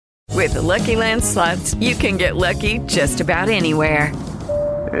With the Lucky Land Slots, you can get lucky just about anywhere.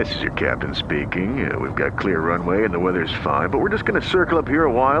 This is your captain speaking. We've got clear runway and the weather's fine, but we're just going to circle up here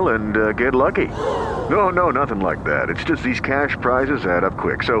a while and get lucky. No, nothing like that. It's just these cash prizes add up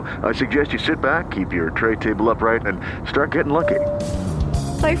quick. So I suggest you sit back, keep your tray table upright, and start getting lucky.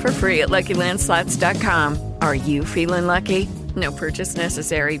 Play for free at LuckyLandSlots.com. Are you feeling lucky? No purchase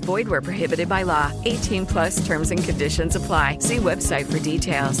necessary. Void where prohibited by law. 18 plus terms and conditions apply. See website for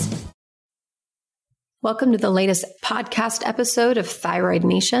details. Welcome to the latest podcast episode of Thyroid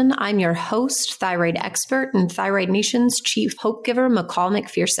Nation. I'm your host, thyroid expert, and Thyroid Nation's chief hope giver, McCall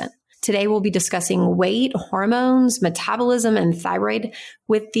McPherson. Today, we'll be discussing weight, hormones, metabolism, and thyroid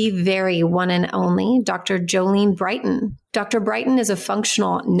with the very one and only Dr. Jolene Brighten. Dr. Brighten is a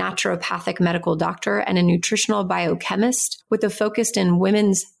functional naturopathic medical doctor and a nutritional biochemist with a focus in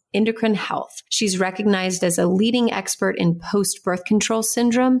women's endocrine health. She's recognized as a leading expert in post-birth control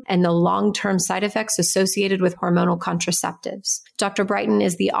syndrome and the long-term side effects associated with hormonal contraceptives. Dr. Brighten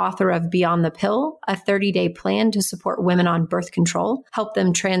is the author of Beyond the Pill, a 30-day plan to support women on birth control, help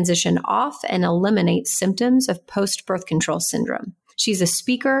them transition off and eliminate symptoms of post-birth control syndrome. She's a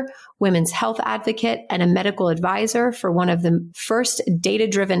speaker, women's health advocate, and a medical advisor for one of the first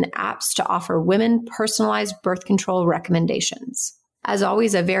data-driven apps to offer women personalized birth control recommendations. As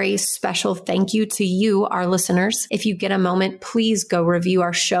always, a very special thank you to you, our listeners. If you get a moment, please go review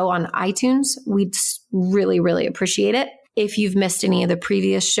our show on iTunes. We'd really appreciate it. If you've missed any of the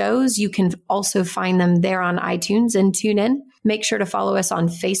previous shows, you can also find them there on iTunes and tune in. Make sure to follow us on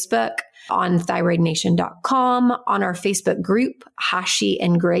Facebook, on thyroidnation.com, on our Facebook group, Hashi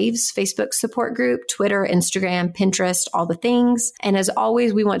and Graves Facebook support group, Twitter, Instagram, Pinterest, all the things. And as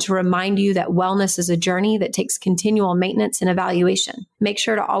always, we want to remind you that wellness is a journey that takes continual maintenance and evaluation. Make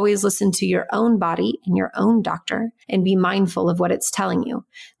sure to always listen to your own body and your own doctor and be mindful of what it's telling you.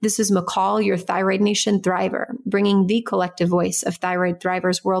 This is McCall, your Thyroid Nation Thriver, bringing the collective voice of thyroid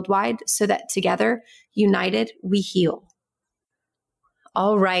thrivers worldwide so that together, united, we heal.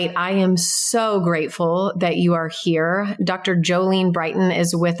 All right. I am so grateful that you are here. Dr. Jolene Brighten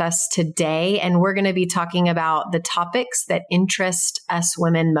is with us today, and we're going to be talking about the topics that interest us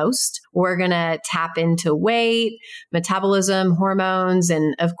women most. We're going to tap into weight, metabolism, hormones,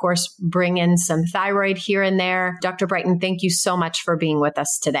 and of course, bring in some thyroid here and there. Dr. Brighten, thank you so much for being with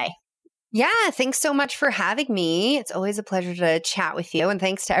us today. Yeah, thanks so much for having me. It's always a pleasure to chat with you, and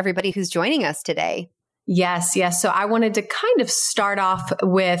thanks to everybody who's joining us today. Yes. So I wanted to kind of start off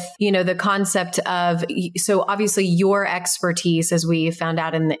with, the concept of, so obviously your expertise, as we found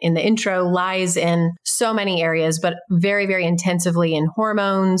out in the intro, lies in so many areas, but very intensively in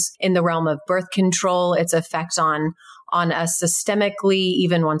hormones, in the realm of birth control, its effect on us systemically,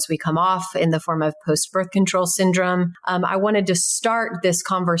 even once we come off in the form of post-birth control syndrome. I wanted to start this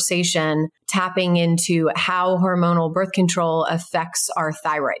conversation tapping into how hormonal birth control affects our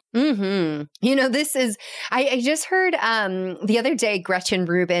thyroid. Mm-hmm. I just heard the other day, Gretchen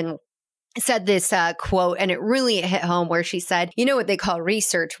Rubin said this quote, and it really hit home, where she said, you know what they call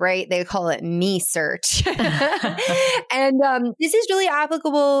research, right? They call it me search. And this is really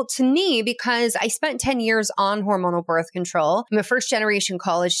applicable to me because I spent 10 years on hormonal birth control. I'm a first generation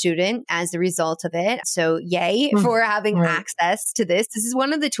college student as a result of it. So yay for having access to this. This is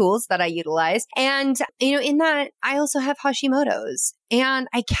one of the tools that I utilize. And, in that I also have Hashimoto's, and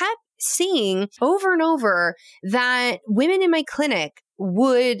I kept seeing over and over that women in my clinic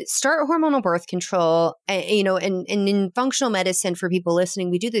would start hormonal birth control, and in functional medicine, for people listening,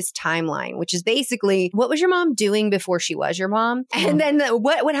 we do this timeline, which is basically, what was your mom doing before she was your mom? And then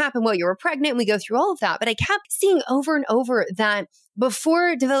what happened while you were pregnant? We go through all of that. But I kept seeing over and over that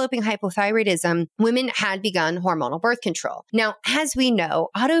before developing hypothyroidism, women had begun hormonal birth control. Now, as we know,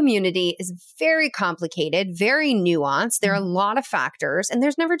 autoimmunity is very complicated, very nuanced. There are a lot of factors, and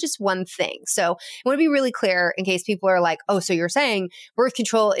there's never just one thing. So I want to be really clear in case people are like, oh, so you're saying birth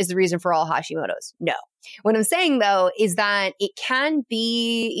control is the reason for all Hashimoto's? No. What I'm saying, though, is that it can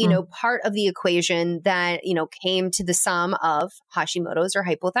be, part of the equation that, came to the sum of Hashimoto's or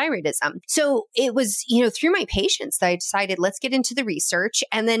hypothyroidism. So it was, through my patients that I decided, let's get into the research.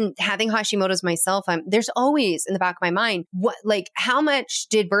 And then having Hashimoto's myself, there's always in the back of my mind, how much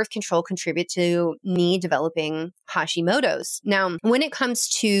did birth control contribute to me developing Hashimoto's. Now, when it comes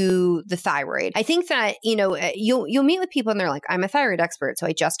to the thyroid, I think that, you'll meet with people and they're like, I'm a thyroid expert, so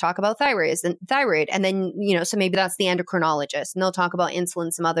I just talk about thyroid. And then, so maybe that's the endocrinologist and they'll talk about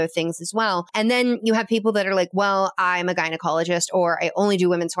insulin, some other things as well. And then you have people that are like, well, I'm a gynecologist, or I only do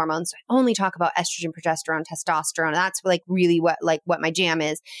women's hormones. So I only talk about estrogen, progesterone, testosterone. That's like really what my jam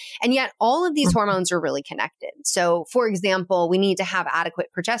is. And yet all of these hormones are really connected. So for example, we need to have adequate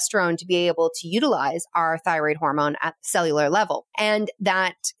progesterone to be able to utilize our thyroid hormone at the cellular level. And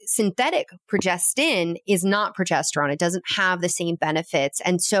that synthetic progestin is not progesterone. It doesn't have the same benefits.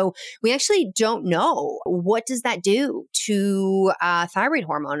 And so we actually don't know, what does that do to thyroid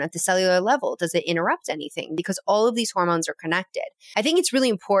hormone at the cellular level? Does it interrupt anything? Because all of these hormones are connected. I think it's really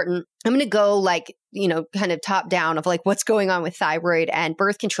important. I'm going to go kind of top down of like what's going on with thyroid and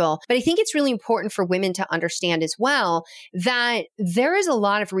birth control. But I think it's really important for women to understand as well that there is a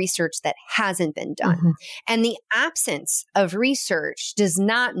lot of research that hasn't been done. Mm-hmm. And the absence of research does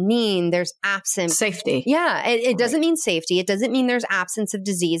not mean there's absence safety. Yeah. It doesn't mean safety. It doesn't mean there's absence of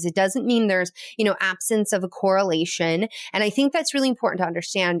disease. It doesn't mean there's, absence of a correlation. And I think that's really important to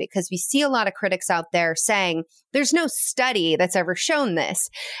understand because we see a lot of critics out there saying there's no study that's ever shown this.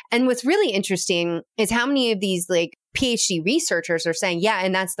 And what's really interesting is how many of these PhD researchers are saying, yeah,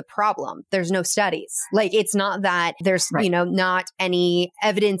 and that's the problem. There's no studies. It's not that there's, not any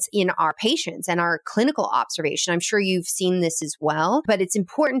evidence in our patients and our clinical observation. I'm sure you've seen this as well, but it's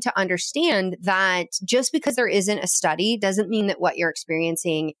important to understand that just because there isn't a study doesn't mean that what you're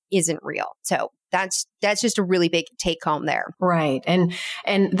experiencing isn't real. So that's just a really big take home there. Right. And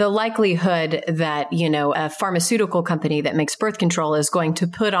the likelihood that, a pharmaceutical company that makes birth control is going to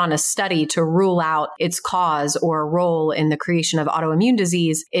put on a study to rule out its cause or role in the creation of autoimmune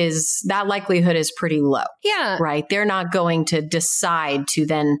disease that likelihood is pretty low. Yeah. Right. They're not going to decide to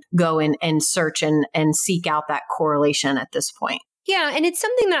then go in and search and seek out that correlation at this point. Yeah. And it's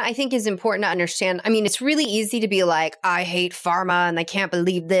something that I think is important to understand. I mean, it's really easy to be like, I hate pharma and I can't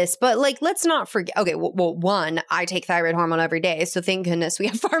believe this. But let's not forget. Okay, well, one, I take thyroid hormone every day. So thank goodness we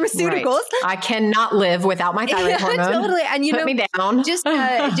have pharmaceuticals. Right. I cannot live without my thyroid hormone. Totally. And put me down.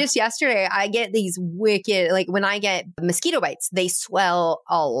 Just yesterday, I get these wicked, when I get mosquito bites, they swell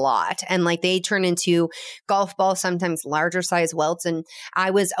a lot. And they turn into golf balls, sometimes larger size welts. And I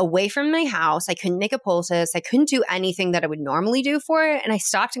was away from my house. I couldn't make a poultice. I couldn't do anything that I would normally do for it. And I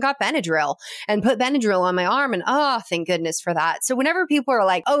stopped and got Benadryl and put Benadryl on my arm. And thank goodness for that. So whenever people are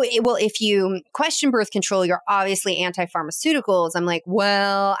like, if you question birth control, you're obviously anti-pharmaceuticals. I'm like,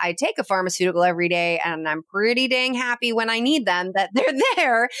 well, I take a pharmaceutical every day and I'm pretty dang happy when I need them that they're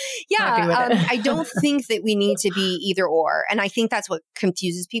there. Yeah. I don't think that we need to be either or. And I think that's what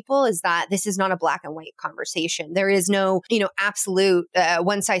confuses people is that this is not a black and white conversation. There is no, absolute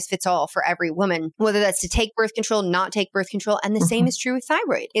one size fits all for every woman, whether that's to take birth control, not take birth control. And the same is true with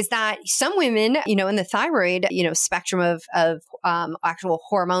thyroid, is that some women, in the thyroid, spectrum of actual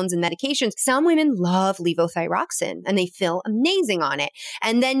hormones and medications, some women love levothyroxine and they feel amazing on it.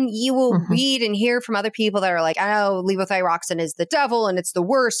 And then you will read and hear from other people that are like, oh, levothyroxine is the devil and it's the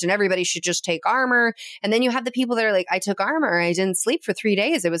worst and everybody should just take Armour. And then you have the people that are like, I took Armour. I didn't sleep for 3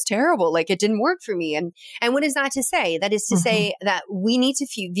 days. It was terrible. It didn't work for me. And what is that to say? That is to say that we need to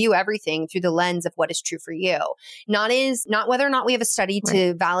view everything through the lens of what is true for you. Not whether or not we have a study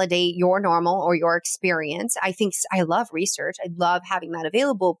to validate your normal or your experience. I love research. I love having that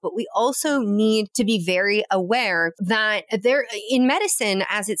available, but we also need to be very aware that in medicine,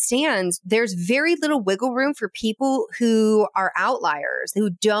 as it stands, there's very little wiggle room for people who are outliers, who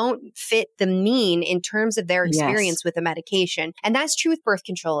don't fit the mean in terms of their experience with the medication. And that's true with birth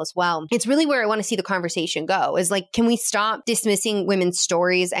control as well. It's really where I want to see the conversation go is can we stop dismissing women's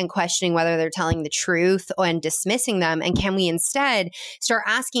stories and questioning whether they're telling the truth and dismissing them? And can we instead start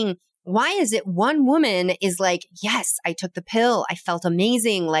asking, why is it one woman is like, yes, I took the pill. I felt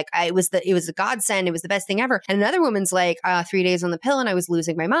amazing. It was a godsend. It was the best thing ever. And another woman's like, 3 days on the pill and I was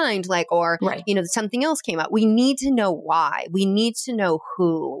losing my mind. Something else came up. We need to know why. We need to know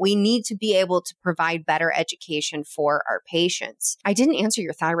who. We need to be able to provide better education for our patients. I didn't answer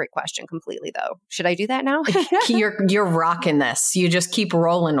your thyroid question completely though. Should I do that now? You're rocking this. You just keep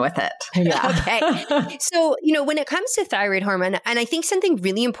rolling with it. Yeah. Okay. So, when it comes to thyroid hormone, and I think something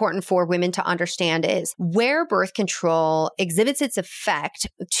really important for women to understand is where birth control exhibits its effect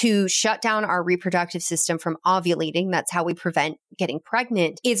to shut down our reproductive system from ovulating. That's how we prevent getting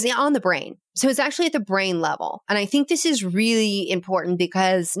pregnant. Is on the brain. So it's actually at the brain level. And I think this is really important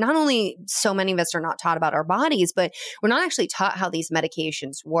because not only so many of us are not taught about our bodies, but we're not actually taught how these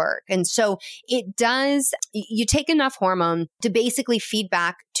medications work. And so you take enough hormone to basically feed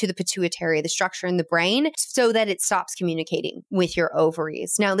back to the pituitary, the structure in the brain, so that it stops communicating with your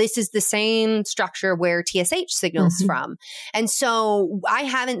ovaries. Now, this is the same structure where TSH signals from. And so I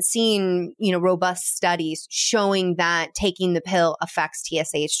haven't seen, robust studies showing that taking the pill affects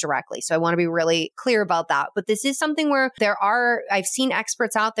TSH directly. So I want to be really clear about that. But this is something where I've seen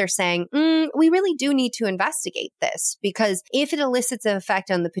experts out there saying, we really do need to investigate this, because if it elicits an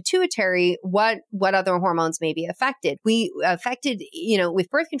effect on the pituitary, what other hormones may be affected? With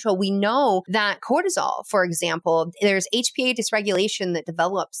birth control, we know that cortisol, for example, there's HPA dysregulation that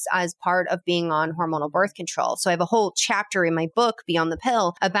develops as part of being on hormonal birth control. So I have a whole chapter in my book, Beyond the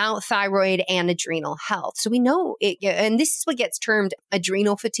Pill, about thyroid and adrenal health. So we know it, and this is what gets termed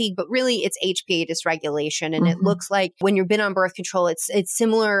adrenal fatigue, but really it's HPA dysregulation. And it looks like when you've been on birth control, it's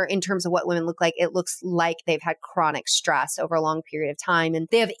similar in terms of what women look like. It looks like they've had chronic stress over a long period of time, and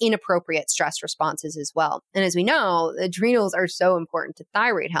they have inappropriate stress responses as well. And as we know, adrenals are so important to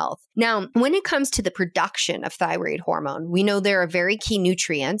thyroid health. Now, when it comes to the production of thyroid hormone, we know there are very key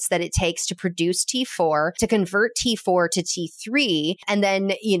nutrients that it takes to produce T4, to convert T4 to T3, and then,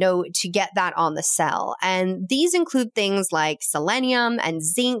 to get that on the cell. And these include things like selenium and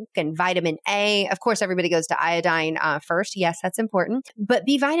zinc and vitamin A. Of course, everybody goes to iodine first. Yes, that's important, but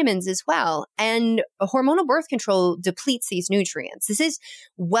B vitamins as well. And hormonal birth control depletes these nutrients. This is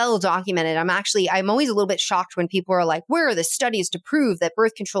well documented. I'm always a little bit shocked when people are like, where are the studies to prove that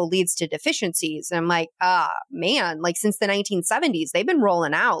birth control leads to deficiencies? And I'm like, since the 1970s, they've been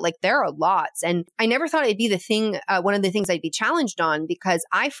rolling out, there are lots. And I never thought it'd be the thing, one of the things I'd be challenged on, because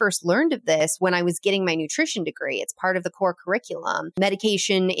I first learned of this when I was getting my nutrition degree. It's part of the core curriculum.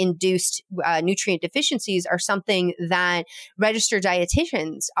 Medication-induced nutrient deficiencies are something that registered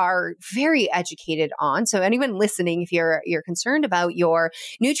dietitians are very educated on. So anyone listening, if you're concerned about your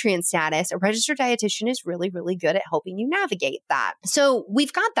nutrient status, a registered dietitian is really, really good at helping you navigate that. So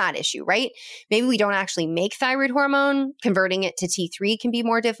we've got that issue, right? Maybe we don't actually make thyroid hormone. Converting it to T3 can be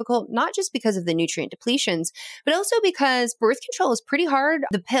more difficult, not just because of the nutrient depletions, but also because birth control is pretty hard.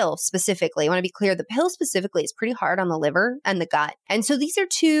 The pill specifically, I want to be clear, the pill specifically is pretty hard on the liver and the gut. And so these are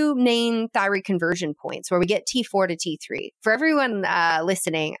two main thyroid conversion points where we get T4 to T3. For everyone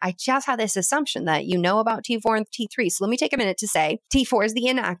listening, I just had this assumption that you know about T4 and T3. So let me take a minute to say T4 is the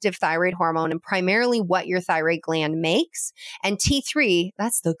inactive thyroid hormone and primarily what your thyroid gland makes. And T3,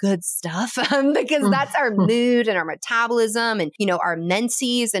 that's the good stuff because that's our mood and our metabolism and, our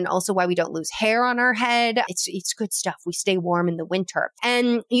menses, and also why we don't lose hair on our head. It's good stuff. We stay warm in the winter.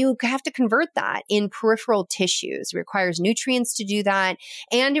 And you have to convert that in peripheral tissues. It requires nutrients to do that.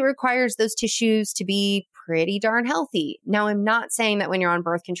 And it requires those tissues to be pretty darn healthy. Now, I'm not saying that when you're on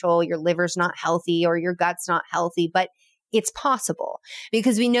birth control, your liver's not healthy or your gut's not healthy, but it's possible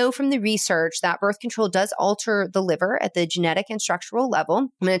because we know from the research that birth control does alter the liver at the genetic and structural level.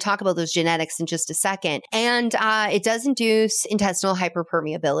 I'm going to talk about those genetics in just a second. And it does induce intestinal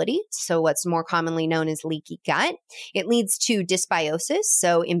hyperpermeability, so what's more commonly known as leaky gut. It leads to dysbiosis,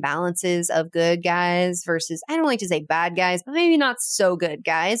 so imbalances of good guys versus, I don't like to say bad guys, but maybe not so good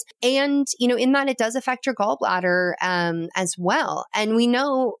guys. And, in that it does affect your gallbladder as well. And we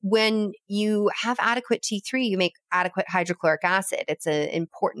know when you have adequate T3, you make adequate hydrochloric acid. It's an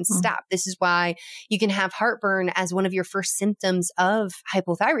important step. This is why you can have heartburn as one of your first symptoms of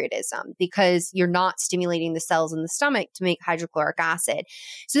hypothyroidism, because you're not stimulating the cells in the stomach to make hydrochloric acid.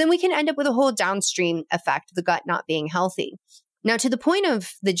 So then we can end up with a whole downstream effect, the gut not being healthy. Now, to the point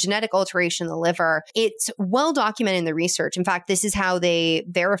of the genetic alteration in the liver, it's well documented in the research. In fact, this is how they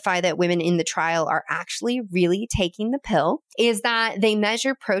verify that women in the trial are actually really taking the pill, is that they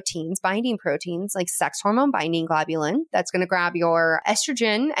measure proteins, binding proteins like sex hormone binding globulin. That's going to grab your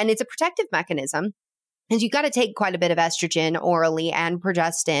estrogen, and it's a protective mechanism. And you've got to take quite a bit of estrogen orally and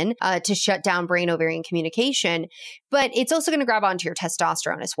progestin to shut down brain-ovarian communication. But it's also going to grab onto your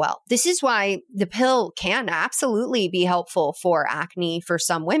testosterone as well. This is why the pill can absolutely be helpful for acne for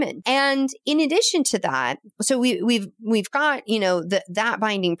some women. And in addition to that, so we've got, that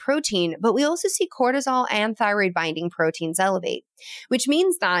binding protein, but we also see cortisol and thyroid binding proteins elevate, which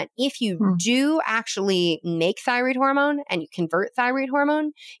means that if you do actually make thyroid hormone and you convert thyroid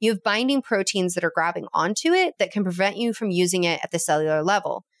hormone, you have binding proteins that are grabbing onto it that can prevent you from using it at the cellular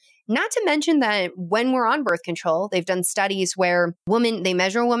level. Not to mention that when we're on birth control, they've done studies where they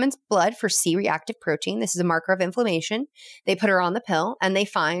measure a woman's blood for C-reactive protein. This is a marker of inflammation. They put her on the pill and they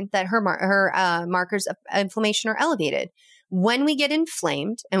find that her markers of inflammation are elevated. when we get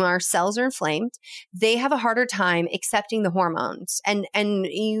inflamed and when our cells are inflamed, they have a harder time accepting the hormones. And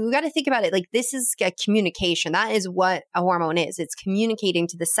you got to think about it like this is a communication. That is what a hormone is. It's communicating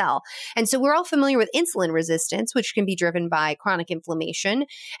to the cell. And so we're all familiar with insulin resistance, which can be driven by chronic inflammation.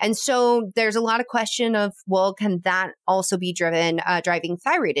 And so there's a lot of question of, well, can that also be driving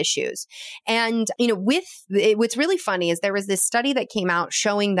thyroid issues? And, what's really funny is there was this study that came out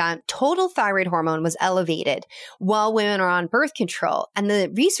showing that total thyroid hormone was elevated while women are on birth control. And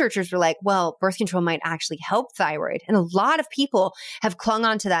the researchers were like, well, birth control might actually help thyroid. And a lot of people have clung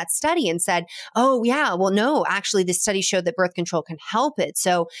on to that study and said, oh yeah, well, no, actually this study showed that birth control can help it.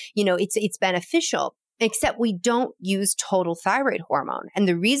 So, it's beneficial. Except we don't use total thyroid hormone. And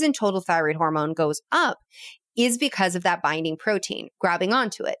the reason total thyroid hormone goes up is because of that binding protein grabbing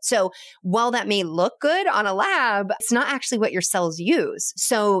onto it. So while that may look good on a lab, it's not actually what your cells use.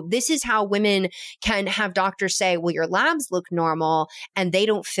 So this is how women can have doctors say, well, your labs look normal and they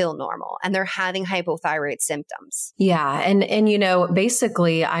don't feel normal and they're having hypothyroid symptoms. Yeah. And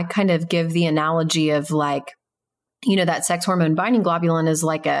basically I kind of give the analogy of like, that sex hormone binding globulin is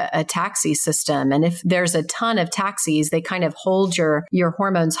like a taxi system. And if there's a ton of taxis, they kind of hold your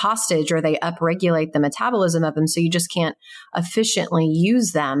hormones hostage or they upregulate the metabolism of them. So you just can't efficiently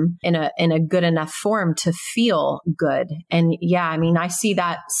use them in a good enough form to feel good. And yeah, I see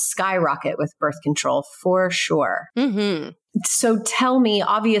that skyrocket with birth control for sure. Mm-hmm. So tell me,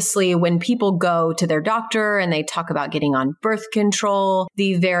 obviously, when people go to their doctor and they talk about getting on birth control,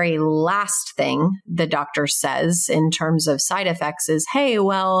 the very last thing the doctor says in terms of side effects is, hey,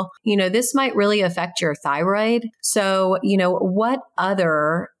 well, this might really affect your thyroid. So, what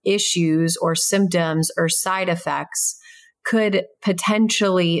other issues or symptoms or side effects could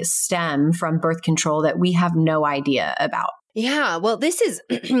potentially stem from birth control that we have no idea about? Yeah, well, this is,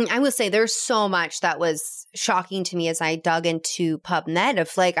 I will say there's so much that was shocking to me as I dug into PubMed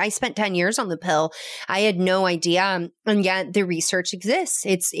of like, I spent 10 years on the pill. I had no idea. And yet the research exists.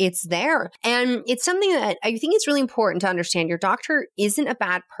 It's there. And it's something that I think it's really important to understand. Your doctor isn't a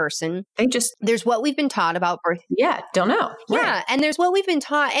bad person. There's what we've been taught about birth. Yeah, don't know. Yeah. Right. And there's what we've been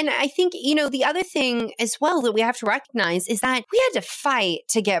taught. And I think, the other thing as well that we have to recognize is that we had to fight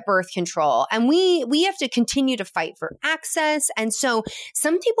to get birth control. And we have to continue to fight for access. And so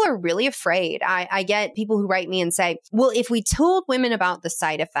some people are really afraid. I get people who write me and say, well, if we told women about the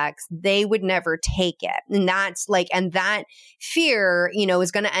side effects, they would never take it. And that's like, and that fear,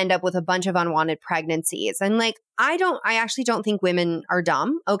 is going to end up with a bunch of unwanted pregnancies. And like, I actually don't think women are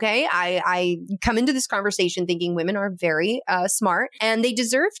dumb. Okay. I come into this conversation thinking women are very smart and they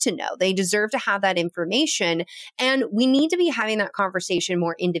deserve to know. They deserve to have that information. And we need to be having that conversation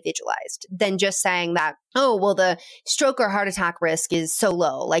more individualized than just saying that, oh, well, the stroke or heart attack risk is so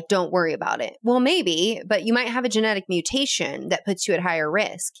low. Like, don't worry about it. Well, maybe, but you might have a genetic mutation that puts you at higher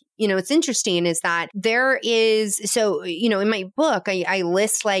risk. What's interesting is that there is, so, in my book, I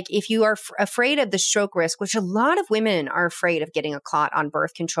list like, if you are afraid of the stroke risk, which a lot of women are afraid of getting a clot on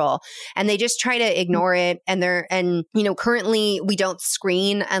birth control and they just try to ignore it. And currently we don't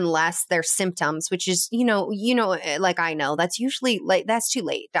screen unless there's symptoms, which is, like I know that's usually like, that's too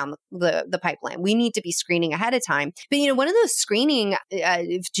late down the pipeline. We need to be screening ahead of time. But, one of those screening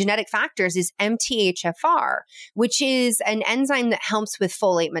genetic factors is MTHFR, which is an enzyme that helps with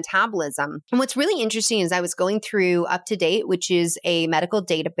folate metabolism. And what's really interesting is I was going through UpToDate, which is a medical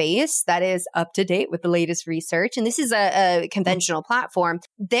database that is up to date with the latest research. And this is a conventional platform.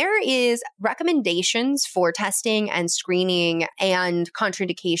 There is recommendations for testing and screening and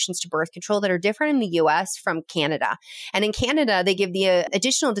contraindications to birth control that are different in the US from Canada. And in Canada, they give the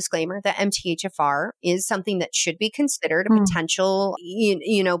additional disclaimer that MTHFR is something that should be considered a potential,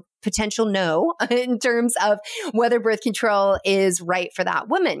 potential no in terms of whether birth control is right for that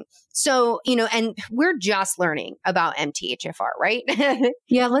woman. So, and we're just learning about MTHFR, right?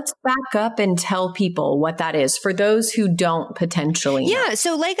 Yeah, let's back up and tell people what that is for those who don't potentially know. Yeah,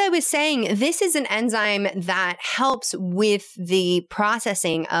 so like I was saying, this is an enzyme that helps with the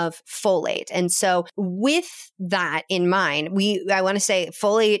processing of folate. And so with that in mind, I want to say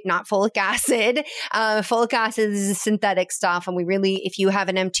folate, not folic acid. Folic acid is synthetic stuff. And if you have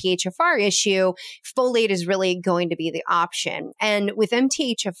an MTHFR issue, folate is really going to be the option. And with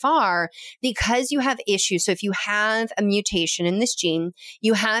MTHFR, because you have issues, so if you have a mutation in this gene,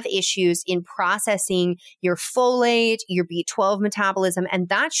 you have issues in processing your folate, your B12 metabolism, and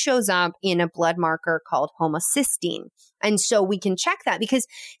that shows up in a blood marker called homocysteine. And so we can check that because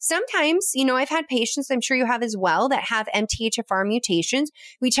sometimes, I've had patients, I'm sure you have as well, that have MTHFR mutations.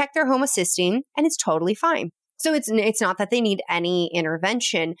 We check their homocysteine and it's totally fine. So it's not that they need any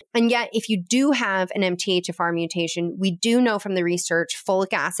intervention. And yet, if you do have an MTHFR mutation, we do know from the research,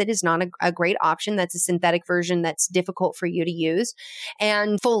 folic acid is not a great option. That's a synthetic version that's difficult for you to use.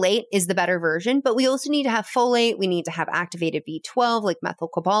 And folate is the better version. But we also need to have folate. We need to have activated B12 like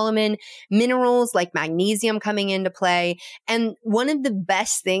methylcobalamin, minerals like magnesium coming into play. And one of the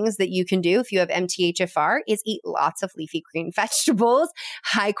best things that you can do if you have MTHFR is eat lots of leafy green vegetables,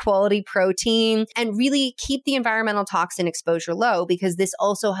 high quality protein, and really keep the environmental toxin exposure low, because this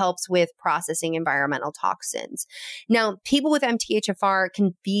also helps with processing environmental toxins. Now, people with MTHFR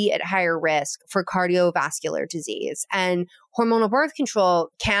can be at higher risk for cardiovascular disease, and hormonal birth control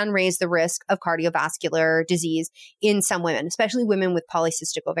can raise the risk of cardiovascular disease in some women, especially women with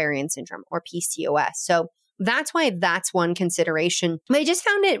polycystic ovarian syndrome or PCOS. So that's why that's one consideration. But I just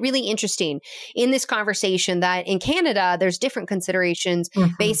found it really interesting in this conversation that in Canada, there's different considerations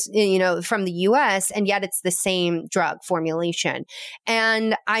based, from the US, and yet it's the same drug formulation.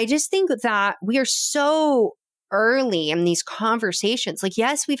 And I just think that we are so early in these conversations. Like,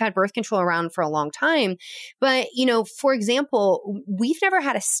 yes, we've had birth control around for a long time, but, for example, we've never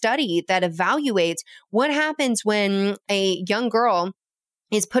had a study that evaluates what happens when a young girl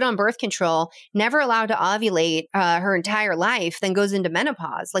is put on birth control, never allowed to ovulate her entire life, then goes into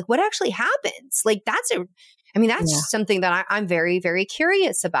menopause. Like, what actually happens? Like, that's something that I'm very, very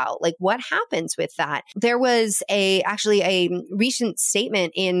curious about. Like, what happens with that? There was actually a recent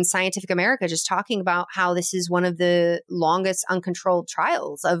statement in Scientific America just talking about how this is one of the longest uncontrolled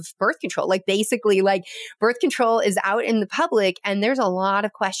trials of birth control. Like, basically, like, birth control is out in the public and there's a lot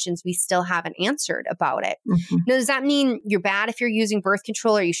of questions we still haven't answered about it. Now, does that mean you're bad if you're using birth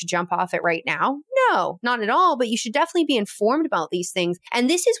control or you should jump off it right now? No, not at all. But you should definitely be informed about these things. And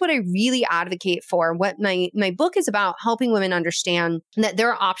this is what I really advocate for. What my book is about, helping women understand that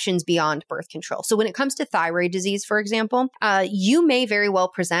there are options beyond birth control. So when it comes to thyroid disease, for example, you may very well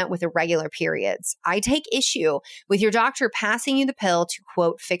present with irregular periods. I take issue with your doctor passing you the pill to,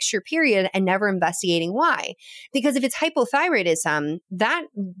 quote, fix your period and never investigating why. Because if it's hypothyroidism, that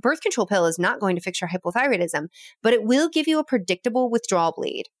birth control pill is not going to fix your hypothyroidism, but it will give you a predictable withdrawal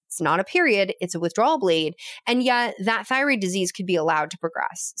bleed. It's not a period, it's a withdrawal bleed. And yet that thyroid disease could be allowed to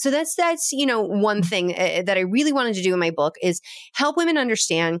progress. So that's one thing that I really wanted to do in my book is help women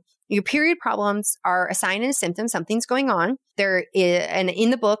understand your period problems are a sign and a symptom, something's going on. And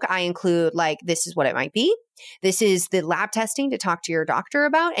in the book, I include like, this is what it might be. This is the lab testing to talk to your doctor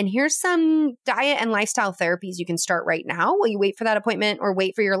about. And here's some diet and lifestyle therapies you can start right now while you wait for that appointment or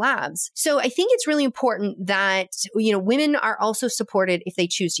wait for your labs. So I think it's really important that, women are also supported if they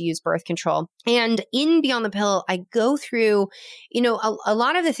choose to use birth control. And in Beyond the Pill, I go through, a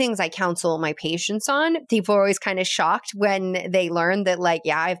lot of the things I counsel my patients on. People are always kind of shocked when they learn that, like,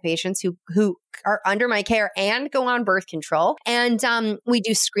 yeah, I have patients who are under my care and go on birth control. And we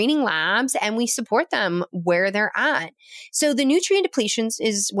do screening labs and we support them where they're at. So the nutrient depletions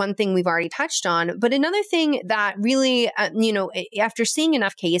is one thing we've already touched on. But another thing that really, after seeing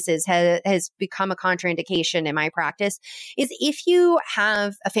enough cases has become a contraindication in my practice is if you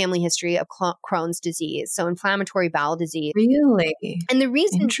have a family history of Crohn's disease, so inflammatory bowel disease. Really? And the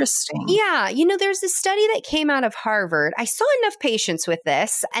reason— Interesting. Yeah. There's a study that came out of Harvard. I saw enough patients with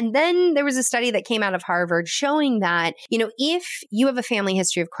this. And then there was a study that came out of Harvard showing that, if you have a family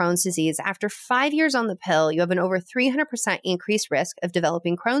history of Crohn's disease, after 5 years on the pill, you have an over 300% increased risk of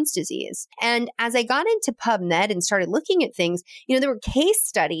developing Crohn's disease. And as I got into PubMed and started looking at things, there were case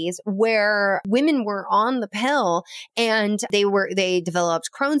studies where women were on the pill and they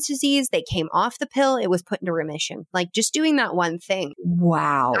developed Crohn's disease. They came off the pill. It was put into remission. Like, just doing that one thing.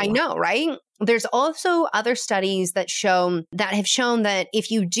 Wow. I know, right? There's also other studies that have shown that if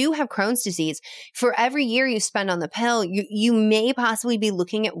you do have Crohn's disease, for every year you spend on the pill, you may possibly be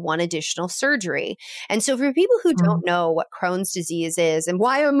looking at one additional surgery. And so for people who don't know what Crohn's disease is, and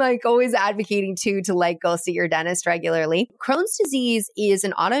why I'm like always advocating to go see your dentist regularly, Crohn's disease is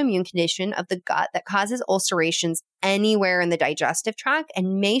an autoimmune condition of the gut that causes ulcerations anywhere in the digestive tract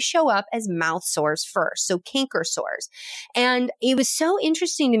and may show up as mouth sores first, so canker sores. And it was so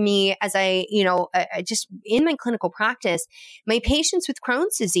interesting to me as I just in my clinical practice, my patients with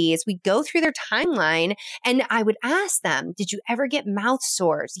Crohn's disease, we go through their timeline and I would ask them, did you ever get mouth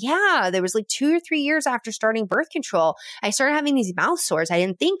sores? Yeah, there was like 2 or 3 years after starting birth control, I started having these mouth sores. I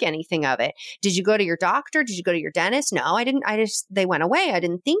didn't think anything of it. Did you go to your doctor? Did you go to your dentist? No, I didn't. They went away. I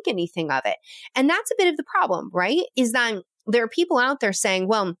didn't think anything of it. And that's a bit of the problem, right? Is that there are people out there saying,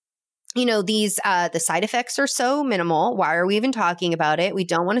 well, these, the side effects are so minimal. Why are we even talking about it? We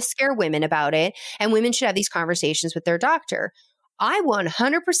don't want to scare women about it. And women should have these conversations with their doctor. I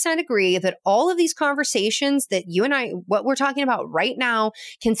 100% agree that all of these conversations that you and I, what we're talking about right now,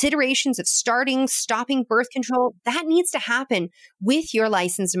 considerations of starting, stopping birth control, that needs to happen with your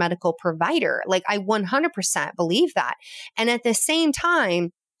licensed medical provider. Like I 100% believe that. And at the same time,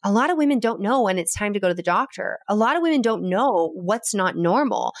 a lot of women don't know when it's time to go to the doctor. A lot of women don't know what's not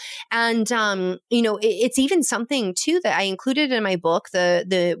normal. And, it's even something too that I included in my book,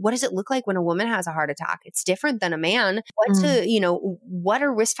 what does it look like when a woman has a heart attack? It's different than a man. What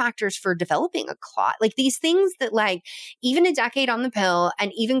are risk factors for developing a clot? Like these things that like even a decade on the pill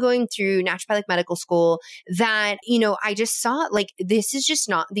and even going through naturopathic medical school that, I just saw like,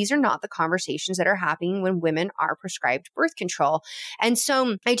 these are not the conversations that are happening when women are prescribed birth control. And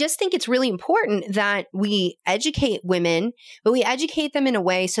so I just think it's really important that we educate women, but we educate them in a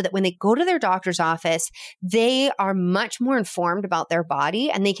way so that when they go to their doctor's office, they are much more informed about their body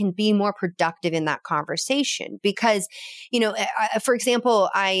and they can be more productive in that conversation. Because, for example,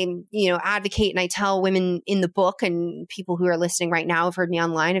 I, advocate and I tell women in the book, and people who are listening right now have heard me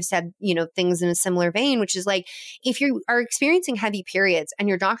online, have said, things in a similar vein, which is like, if you are experiencing heavy periods and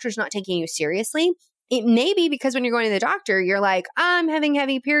your doctor's not taking you seriously, it may be because when you're going to the doctor, you're like, I'm having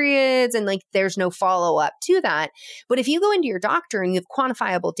heavy periods and like there's no follow up to that. But if you go into your doctor and you have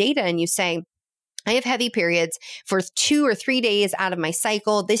quantifiable data and you say, I have heavy periods for 2 or 3 days out of my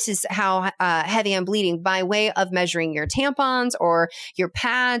cycle. This is how heavy I'm bleeding by way of measuring your tampons or your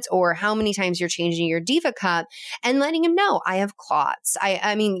pads or how many times you're changing your Diva cup and letting him know I have clots.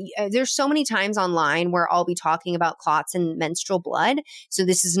 I mean, there's so many times online where I'll be talking about clots in menstrual blood. So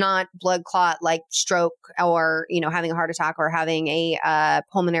this is not blood clot like stroke or, having a heart attack or having a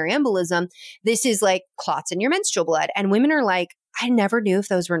pulmonary embolism. This is like clots in your menstrual blood. And women are like, I never knew if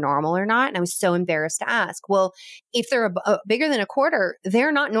those were normal or not. And I was so embarrassed to ask. Well, if they're bigger than a quarter,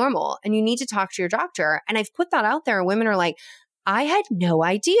 they're not normal and you need to talk to your doctor. And I've put that out there and women are like, I had no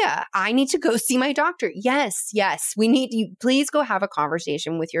idea. I need to go see my doctor. Yes. We need you. Please go have a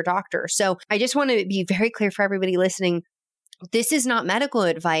conversation with your doctor. So I just want to be very clear for everybody listening. This is not medical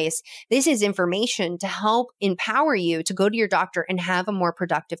advice. This is information to help empower you to go to your doctor and have a more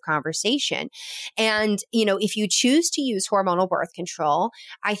productive conversation. And, if you choose to use hormonal birth control,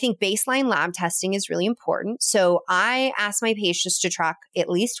 I think baseline lab testing is really important. So I ask my patients to track at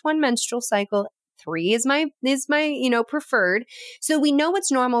least one menstrual cycle. 3 is my preferred. So we know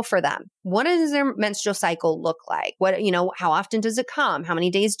what's normal for them. What does their menstrual cycle look like? How often does it come? How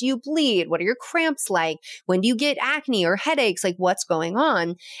many days do you bleed? What are your cramps like? When do you get acne or headaches? Like what's going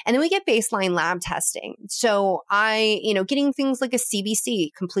on? And then we get baseline lab testing. So getting things like a CBC,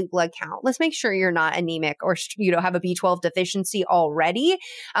 complete blood count. Let's make sure you're not anemic or, have a B12 deficiency already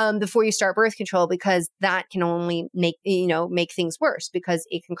before you start birth control, because that can only make things worse because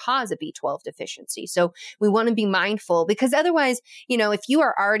it can cause a B12 deficiency. So we want to be mindful because otherwise, if you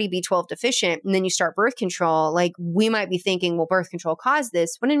are already B12 deficient and then you start birth control, like we might be thinking, well, birth control caused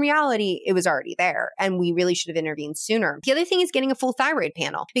this, when in reality, it was already there and we really should have intervened sooner. The other thing is getting a full thyroid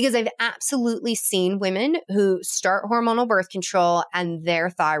panel, because I've absolutely seen women who start hormonal birth control and their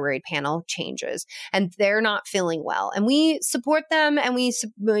thyroid panel changes and they're not feeling well. And we support them and we,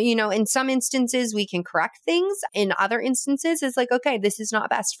 in some instances we can correct things. In other instances, it's like, okay, this is not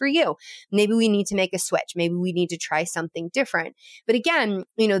best for you. Maybe we need to make a switch. Maybe we need to try something different. But again,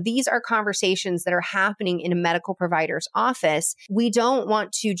 these are conversations that are happening in a medical provider's office. We don't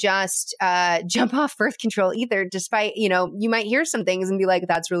want to just jump off birth control either, despite, you might hear some things and be like,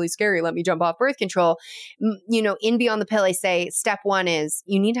 that's really scary. Let me jump off birth control. In Beyond the Pill, I say step 1 is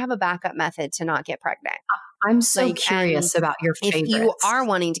you need to have a backup method to not get pregnant. I'm so curious about your favorites. If you are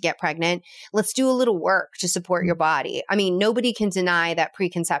wanting to get pregnant, let's do a little work to support your body. I mean, nobody can deny that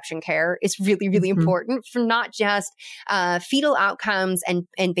preconception care is really, really important for not just fetal outcomes and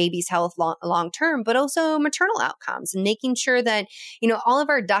baby's health long term, but also maternal outcomes and making sure that, all of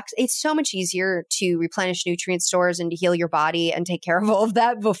our ducks, it's so much easier to replenish nutrient stores and to heal your body and take care of all of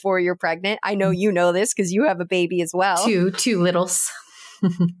that before you're pregnant. I know you know this because you have a baby as well. Two littles.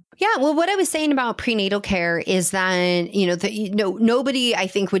 Yeah. Well, what I was saying about prenatal care is that, nobody I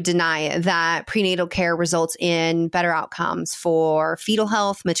think would deny that prenatal care results in better outcomes for fetal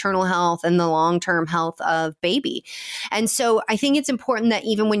health, maternal health, and the long-term health of baby. And so I think it's important that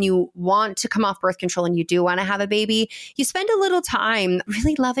even when you want to come off birth control and you do want to have a baby, you spend a little time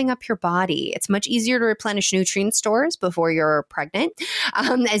really loving up your body. It's much easier to replenish nutrient stores before you're pregnant.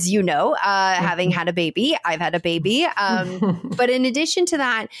 As you know, having had a baby, I've had a baby. But in addition to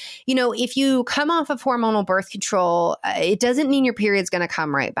that, if you come off of hormonal birth control, it doesn't mean your period's going to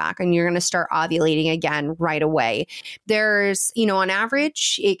come right back and you're going to start ovulating again right away. There's, on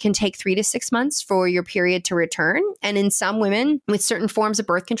average, it can take 3 to 6 months for your period to return. And in some women with certain forms of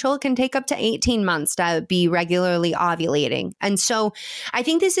birth control, it can take up to 18 months to be regularly ovulating. And so I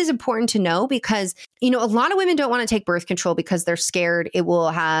think this is important to know because, a lot of women don't want to take birth control because they're scared it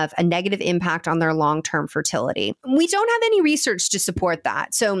will have a negative impact on their long-term fertility. We don't have any research to support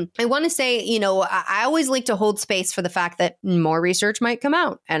that. So I want to say, I always like to hold space for the fact that more research might come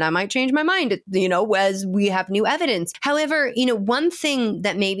out and I might change my mind, as we have new evidence. However, one thing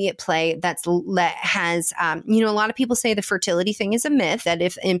that may be at play that has, a lot of people say the fertility thing is a myth, that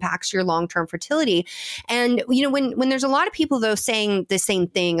it impacts your long-term fertility. And, when there's a lot of people though saying the same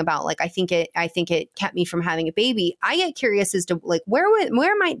thing about I think it kept me from having a baby, I get curious as to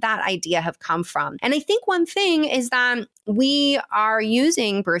where might that idea have come from? And I think one thing is that we are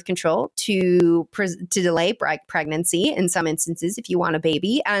using birth control to delay pregnancy in some instances if you want a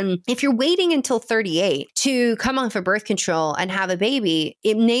baby. And if you're waiting until 38 to come off of birth control and have a baby,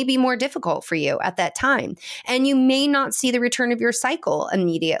 it may be more difficult for you at that time. And you may not see the return of your cycle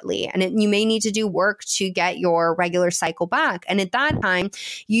immediately. And you may need to do work to get your regular cycle back. And at that time,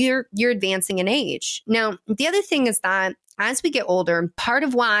 you're advancing in age. Now, the other thing is that as we get older, part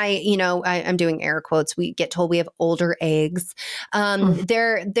of why, I'm doing air quotes, we get told we have older eggs.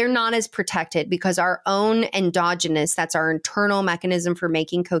 They're not as protected because our own endogenous, that's our internal mechanism for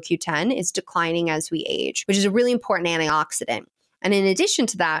making CoQ10, is declining as we age, which is a really important antioxidant. And in addition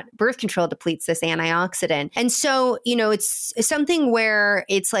to that, birth control depletes this antioxidant. And so, it's something where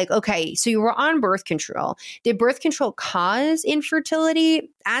it's okay, so you were on birth control. Did birth control cause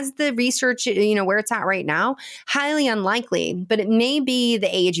infertility? As the research, where it's at right now, highly unlikely, but it may be the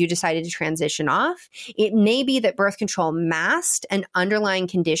age you decided to transition off. It may be that birth control masked an underlying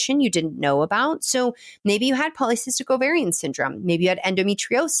condition you didn't know about. So maybe you had polycystic ovarian syndrome. Maybe you had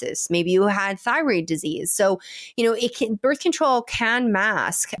endometriosis. Maybe you had thyroid disease. So, birth control can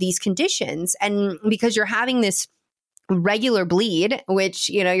mask these conditions. And because you're having this regular bleed, which,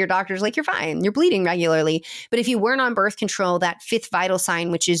 your doctor's you're fine, you're bleeding regularly. But if you weren't on birth control, that fifth vital sign,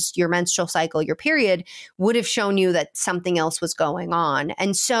 which is your menstrual cycle, your period, would have shown you that something else was going on.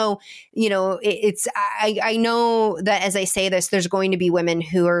 And so, I know that as I say this, there's going to be women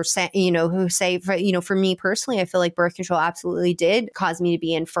who are who say, for me personally, I feel like birth control absolutely did cause me to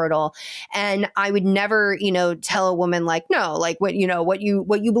be infertile. And I would never, tell a woman no, what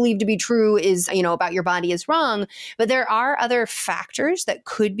you believe to be true is, about your body is wrong. But there are other factors that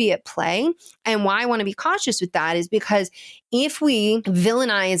could be at play. And why I want to be cautious with that is because if we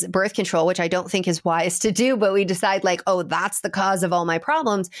villainize birth control, which I don't think is wise to do, but we decide that's the cause of all my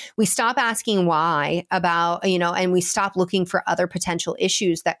problems, we stop asking why about, and we stop looking for other potential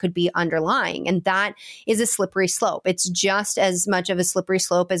issues that could be underlying. And that is a slippery slope. It's just as much of a slippery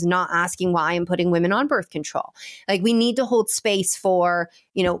slope as not asking why I'm putting women on birth control. We need to hold space for,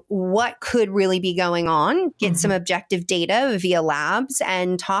 what could really be going on, get some objective data via labs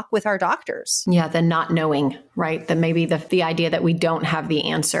and talk with our doctors. Yeah, the not knowing, right? That maybe the idea that we don't have the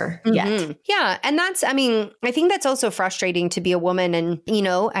answer yet. Yeah. And I think that's also frustrating to be a woman. And,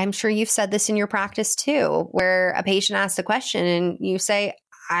 I'm sure you've said this in your practice too, where a patient asks a question and you say,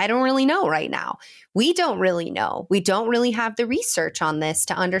 I don't really know right now. We don't really know. We don't really have the research on this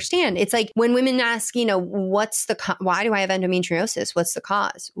to understand. It's when women ask, why do I have endometriosis? What's the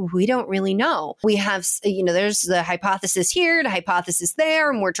cause? We don't really know. We have, there's the hypothesis here, the hypothesis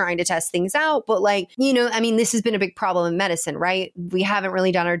there, and we're trying to test things out. But this has been a big problem in medicine, right? We haven't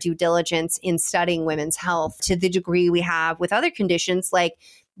really done our due diligence in studying women's health to the degree we have with other conditions like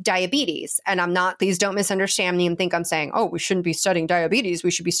diabetes. And please don't misunderstand me and think I'm saying, we shouldn't be studying diabetes.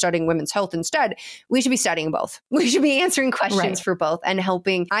 We should be studying women's health instead. We should be studying both. We should be answering questions for both and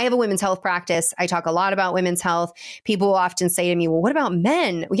helping. I have a women's health practice. I talk a lot about women's health. People will often say to me, well, what about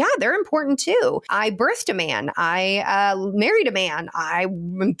men? Yeah, they're important too. I birthed a man. I married a man.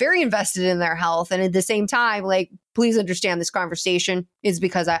 I'm very invested in their health. And at the same time, please understand this conversation is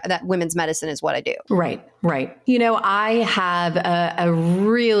because that women's medicine is what I do. Right. I have a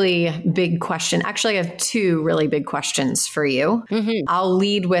really big question. Actually, I have two really big questions for you. Mm-hmm. I'll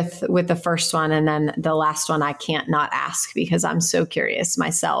lead with the first one, and then the last one I can't not ask because I'm so curious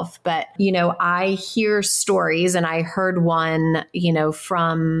myself. But, I hear stories, and I heard one,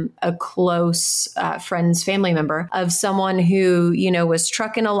 from a close friend's family member of someone who, was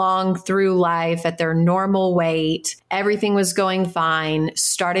trucking along through life at their normal weight, weight, everything was going fine,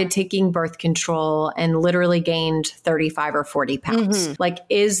 started taking birth control and literally gained 35 or 40 pounds. Like,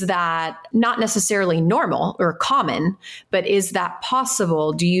 is that not necessarily normal or common, but is that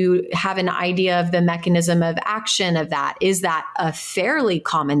possible? Do you have an idea of the mechanism of action of that? Is that a fairly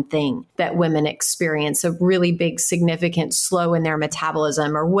common thing that women experience, a really big, significant slow in their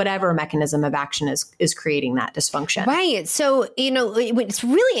metabolism or whatever mechanism of action is creating that dysfunction? Right. So, what's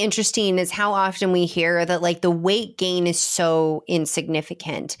really interesting is how often we hear that like the weight gain is so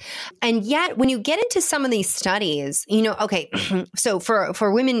insignificant. And yet when you get into some of these studies, okay, so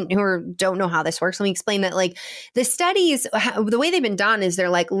for women who don't know how this works, let me explain that. Like the studies, the way they've been done is they're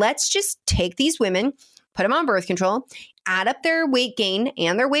like, let's just take these women, put them on birth control, add up their weight gain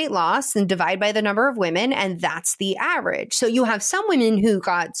and their weight loss and divide by the number of women. And that's the average. So you have some women who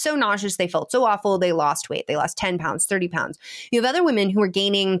got so nauseous, they felt so awful, they lost weight. They lost 10 pounds, 30 pounds. You have other women who are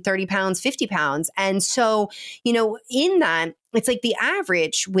gaining 30 pounds, 50 pounds. And so, in that, it's like the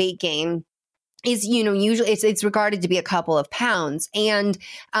average weight gain is, usually it's regarded to be a couple of pounds. And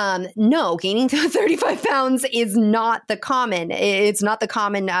no, gaining 35 pounds is not the common. It's not the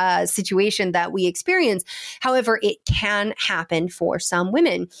common situation that we experience. However, it can happen for some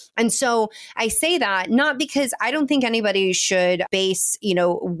women. And so I say that not because I don't think anybody should base,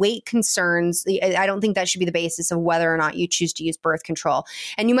 weight concerns. I don't think that should be the basis of whether or not you choose to use birth control.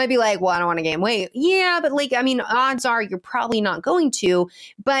 And you might be like, well, I don't want to gain weight. Yeah, but odds are you're probably not going to.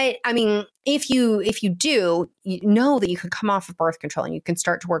 But if you do, you know that you can come off of birth control and you can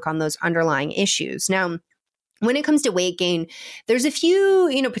start to work on those underlying issues. Now, when it comes to weight gain, there's a few,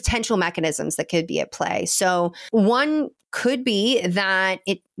 potential mechanisms that could be at play. So one could be that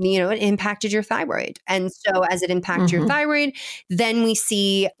it impacted your thyroid. And so as it impacts your thyroid, then we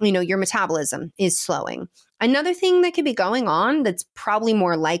see, your metabolism is slowing. Another thing that could be going on that's probably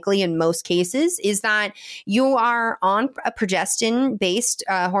more likely in most cases is that you are on a progestin-based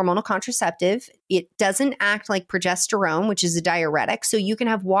hormonal contraceptive. It doesn't act like progesterone, which is a diuretic. So you can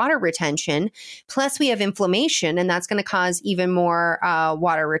have water retention. Plus we have inflammation, and that's going to cause even more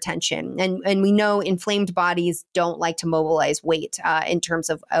water retention. And we know inflamed bodies don't like to mobilize weight in terms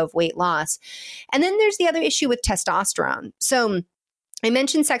of weight loss. And then there's the other issue with testosterone. So I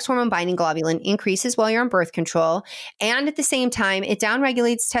mentioned sex hormone binding globulin increases while you're on birth control. And at the same time, it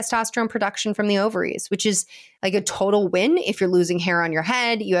downregulates testosterone production from the ovaries, which is like a total win. If you're losing hair on your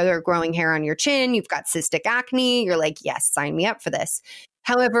head, you have growing hair on your chin, you've got cystic acne, you're like, yes, sign me up for this.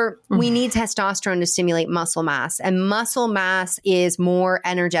 However, we need testosterone to stimulate muscle mass, and muscle mass is more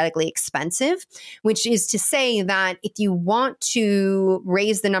energetically expensive, which is to say that if you want to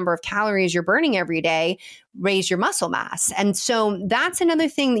raise the number of calories you're burning every day, raise your muscle mass. And so that's another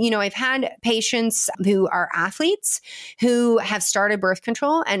thing that, I've had patients who are athletes who have started birth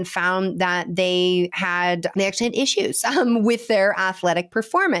control and found that they actually had issues with their athletic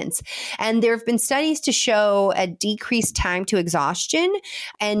performance. And there have been studies to show a decreased time to exhaustion.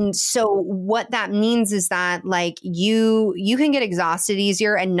 And so what that means is that like you can get exhausted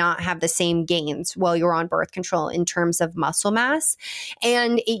easier and not have the same gains while you're on birth control in terms of muscle mass.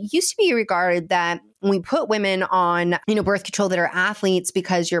 And it used to be regarded that we put women on, birth control that are athletes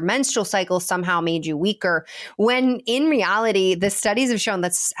because your menstrual cycle somehow made you weaker, when in reality, the studies have shown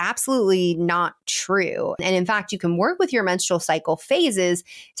that's absolutely not true. And in fact, you can work with your menstrual cycle phases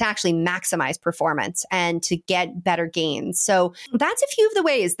to actually maximize performance and to get better gains. So that's a few of the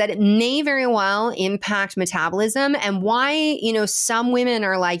ways that it may very well impact metabolism, and why, some women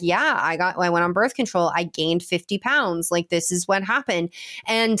are like, yeah, I went on birth control, I gained 50 pounds. Like, this is what happened.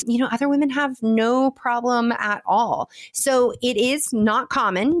 And, other women have no problem at all. So it is not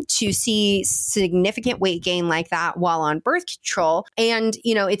common to see significant weight gain like that while on birth control. And,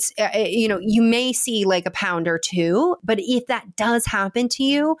 it's, you may see like a pound or two, but if that does happen to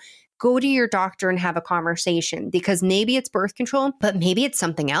you, go to your doctor and have a conversation, because maybe it's birth control, but maybe it's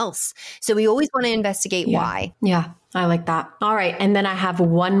something else. So we always want to investigate why. Yeah. I like that. All right. And then I have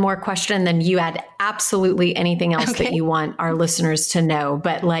one more question. Then you add absolutely anything else that you want our listeners to know.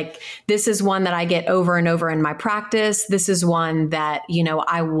 But like, this is one that I get over and over in my practice. This is one that,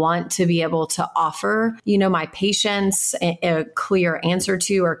 I want to be able to offer, my patients a clear answer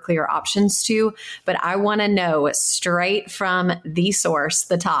to or clear options to. But I want to know straight from the source,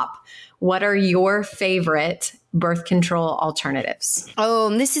 the top, what are your favorite birth control alternatives? Oh,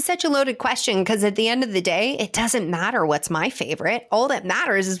 this is such a loaded question because at the end of the day, it doesn't matter what's my favorite. All that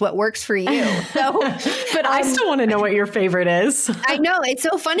matters is what works for you. So, but I still want to know what your favorite is. I know. It's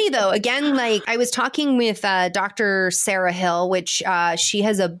so funny though. Again, like I was talking with Dr. Sarah Hill, which she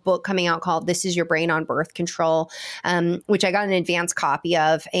has a book coming out called This Is Your Brain on Birth Control, which I got an advanced copy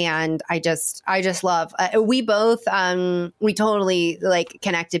of. And I just love, we both, we totally like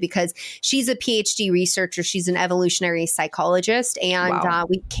connected because she's a PhD researcher. She's an evolutionary psychologist. And Wow.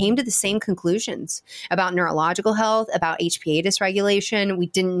 We came to the same conclusions about neurological health, about HPA dysregulation. We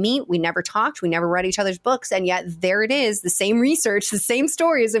didn't meet. We never talked. We never read each other's books. And yet there it is, the same research, the same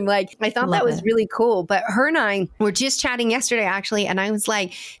stories. I'm like, I thought that was really cool. But her and I were just chatting yesterday, actually. And I was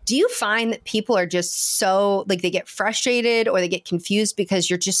like, do you find that people are just so like they get frustrated or they get confused because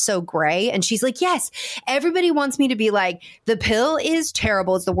you're just so gray? And she's like, yes, everybody wants me to be like, the pill is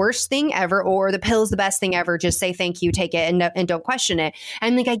terrible. It's the worst thing ever. Or the pill is the best thing ever. Just say thank you, take it, and don't question it.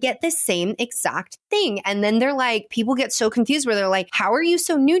 And like, I get the same exact thing. And then they're like, people get so confused where they're like, how are you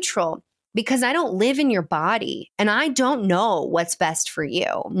so neutral? Because I don't live in your body and I don't know what's best for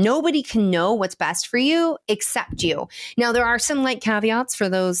you. Nobody can know what's best for you except you. Now, there are some like caveats for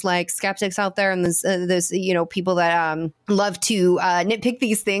those like skeptics out there and those you know, people that love to nitpick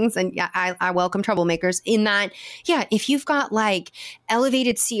these things. And yeah, I welcome troublemakers in that. Yeah, if you've got like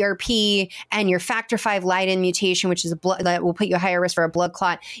elevated CRP and your factor V Leiden mutation, which is a blood that will put you at higher risk for a blood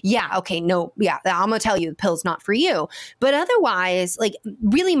clot. Yeah. Okay. No. Yeah. I'm going to tell you the pill's not for you. But otherwise, like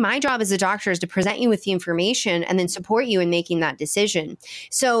really my job as a doctor is to present you with the information and then support you in making that decision.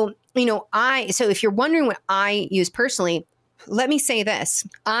 So, you know, so if you're wondering what I use personally, let me say this.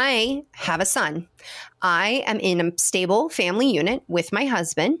 I have a son. I am in a stable family unit with my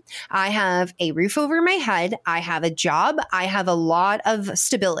husband. I have a roof over my head. I have a job. I have a lot of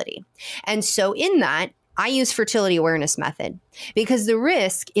stability. And so in that, I use fertility awareness method because the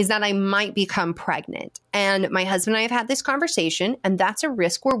risk is that I might become pregnant. And my husband and I have had this conversation, and that's a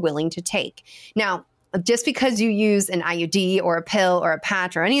risk we're willing to take. Now, just because you use an IUD or a pill or a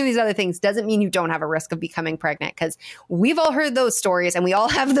patch or any of these other things doesn't mean you don't have a risk of becoming pregnant, because we've all heard those stories and we all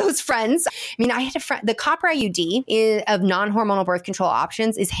have those friends. I mean, I had a friend, the copper IUD of non-hormonal birth control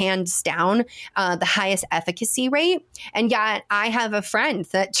options is hands down the highest efficacy rate. And yet I have a friend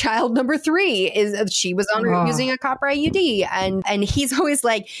that child number 3 she was on using a copper IUD. And he's always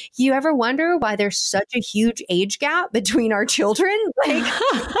like, you ever wonder why there's such a huge age gap between our children? Like,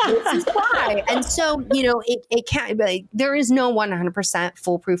 this is why. And so, you know, it can't, like, there is no 100%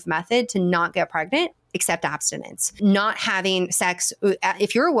 foolproof method to not get pregnant except abstinence. Not having sex,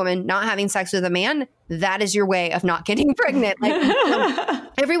 if you're a woman, not having sex with a man, that is your way of not getting pregnant. Like,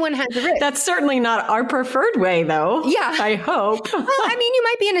 everyone has a risk. That's certainly not our preferred way, though. Yeah. I hope. Well, I mean, you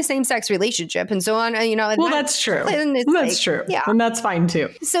might be in a same-sex relationship and so on, you know. Well, that's true. That's true. Yeah. And that's fine too.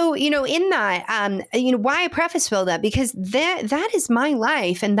 So, you know, in that, you know, why I preface all that, because that is my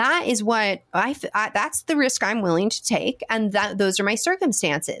life. And that is what that's the risk I'm willing to take. And those are my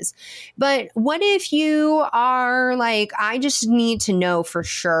circumstances. But what if you are like, I just need to know for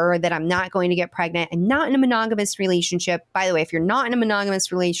sure that I'm not going to get pregnant and not in a monogamous relationship. By the way, if you're not in a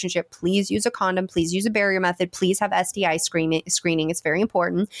monogamous relationship, please use a condom, please use a barrier method, please have STI screening. It's very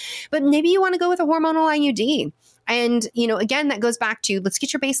important. But maybe you want to go with a hormonal IUD. And, you know, again, that goes back to, let's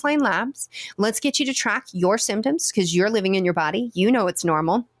get your baseline labs. Let's get you to track your symptoms because you're living in your body. You know it's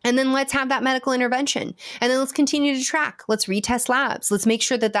normal. And then let's have that medical intervention. And then let's continue to track. Let's retest labs. Let's make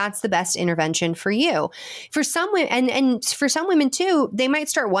sure that that's the best intervention for you. For some women, and for some women too, they might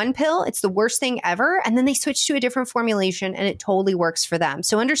start one pill. It's the worst thing ever. And then they switch to a different formulation and it totally works for them.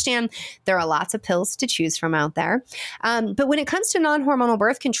 So understand there are lots of pills to choose from out there. But when it comes to non-hormonal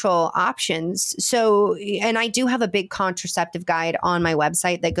birth control options, and I do have a big contraceptive guide on my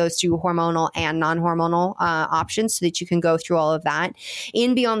website that goes through hormonal and non-hormonal options so that you can go through all of that.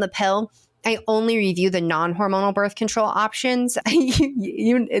 In Beyond the Pill, I only review the non-hormonal birth control options.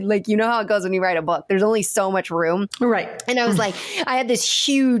 you know how it goes when you write a book. There's only so much room. Right. And I was like, I had this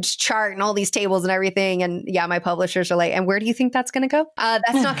huge chart and all these tables and everything. And yeah, my publishers are like, and where do you think that's going to go?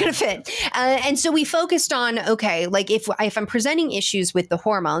 That's not going to fit. And so we focused on, okay, like if I'm presenting issues with the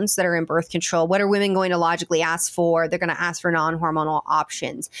hormones that are in birth control, what are women going to logically ask for? They're going to ask for non-hormonal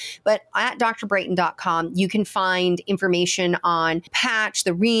options. But at drbrighten.com, you can find information on patch,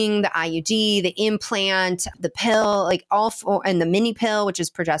 the ring, the IUD, the implant, the pill, like and the mini pill, which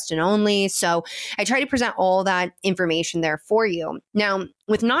is progestin only. So I try to present all that information there for you. Now,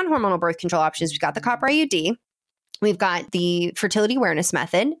 with non-hormonal birth control options, we've got the copper IUD. We've got the fertility awareness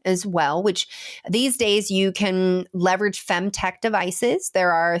method as well, which these days you can leverage femtech devices.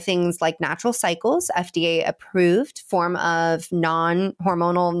 There are things like natural cycles, FDA approved form of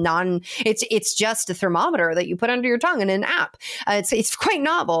non-hormonal, it's just a thermometer that you put under your tongue in an app. It's quite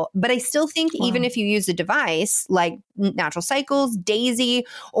novel, but I still think even if you use a device like natural cycles, Daisy,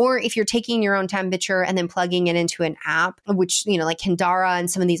 or if you're taking your own temperature and then plugging it into an app, which, like Kendara and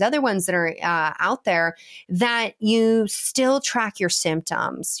some of these other ones that are out there, that you still track your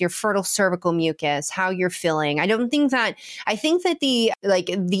symptoms, your fertile cervical mucus, how you're feeling. I think that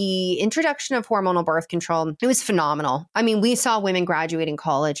the introduction of hormonal birth control, it was phenomenal. I mean, we saw women graduating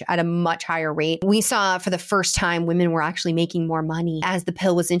college at a much higher rate. We saw for the first time women were actually making more money as the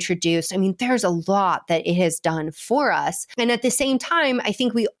pill was introduced. I mean, there's a lot that it has done for us. And at the same time, I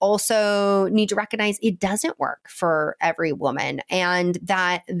think we also need to recognize it doesn't work for every woman. And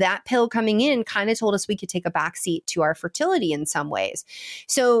that pill coming in kind of told us we could take a backseat to our fertility in some ways.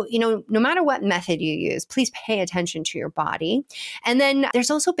 So, no matter what method you use, please pay attention to your body. And then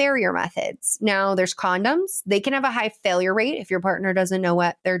there's also barrier methods. Now, there's condoms. They can have a high failure rate if your partner doesn't know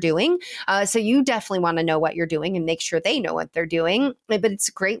what they're doing. So you definitely want to know what you're doing and make sure they know what they're doing. But it's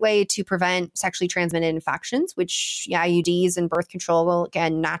a great way to prevent sexually transmitted infections, which IUDs and birth control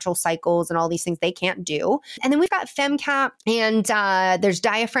and natural cycles and all these things they can't do. And then we've got FemCap and there's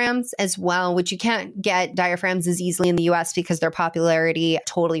diaphragms as well, which you can't get diaphragms as easily in the US because their popularity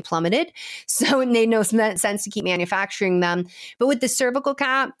totally plummeted. So it made no sense to keep manufacturing them. But with the cervical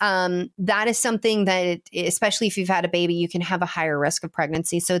cap, that is something that, especially if you've had a baby, you can have a higher risk of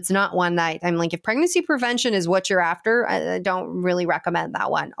pregnancy. So it's not one that I'm like, if pregnancy prevention is what you're after, I don't really recommend that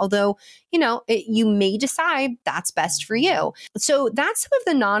one. Although, you may decide that's best for you. So that's some of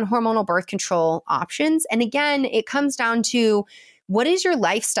the non-hormonal birth control options. And again, it comes down to, what is your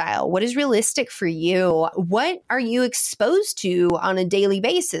lifestyle? What is realistic for you? What are you exposed to on a daily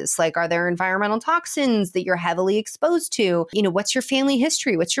basis? Like, are there environmental toxins that you're heavily exposed to? What's your family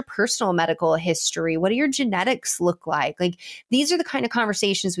history? What's your personal medical history? What do your genetics look like? Like, these are the kind of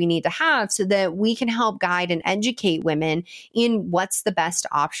conversations we need to have so that we can help guide and educate women in what's the best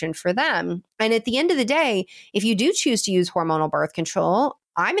option for them. And at the end of the day, if you do choose to use hormonal birth control,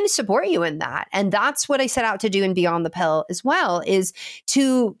 I'm going to support you in that. And that's what I set out to do in Beyond the Pill as well, is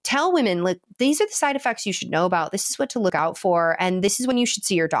to tell women, like, these are the side effects you should know about. This is what to look out for. And this is when you should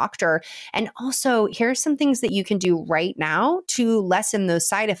see your doctor. And also, here are some things that you can do right now to lessen those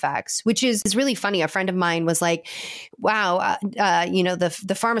side effects, which is really funny. A friend of mine was like, wow,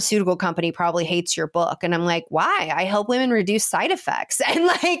 the pharmaceutical company probably hates your book. And I'm like, why? I help women reduce side effects. And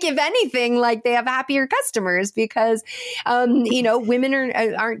like, if anything, like, they have happier customers because, women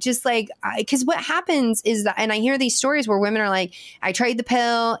aren't just like, because what happens is that, and I hear these stories where women are like, I tried the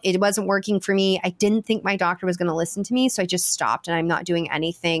pill, it wasn't working for me. I didn't think my doctor was going to listen to me. So I just stopped and I'm not doing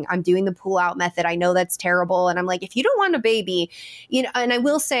anything. I'm doing the pull out method. I know that's terrible. And I'm like, if you don't want a baby, and I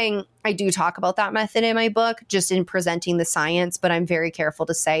will say, I do talk about that method in my book, just in presenting the science, but I'm very careful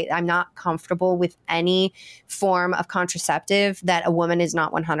to say I'm not comfortable with any form of contraceptive that a woman is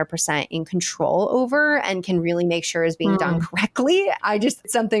not 100% in control over and can really make sure is being done correctly.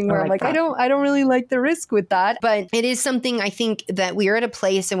 It's something where I'm like, I don't really like the risk with that, but it is something I think that we are at a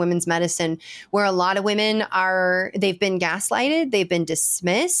place in women's medicine where a lot of women they've been gaslighted, they've been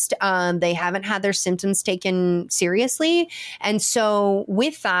dismissed, they haven't had their symptoms taken seriously. And so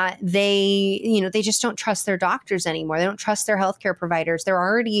with that, they just don't trust their doctors anymore. They don't trust their healthcare providers. They're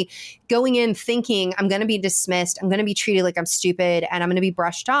already going in thinking, I'm going to be dismissed. I'm going to be treated like I'm stupid and I'm going to be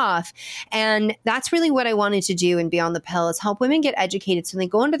brushed off. And that's really what I wanted to do in Beyond the Pill, is help women get educated. So when they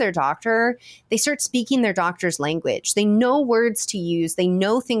go into their doctor, they start speaking their doctor's language. They know words to use. They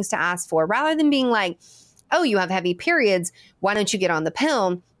know things to ask for, rather than being like, oh, you have heavy periods. Why don't you get on the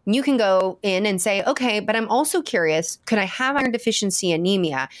pill? You can go in and say, okay, but I'm also curious, could I have iron deficiency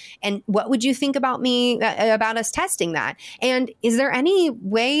anemia? And what would you think about about us testing that? And is there any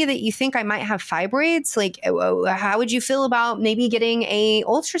way that you think I might have fibroids? Like, how would you feel about maybe getting a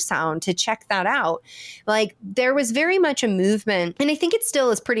ultrasound to check that out? Like, there was very much a movement, and I think it still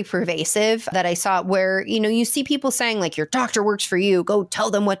is pretty pervasive, that I saw where, you see people saying like, your doctor works for you, go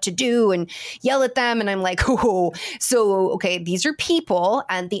tell them what to do and yell at them. And I'm like, oh, so, okay, these are people,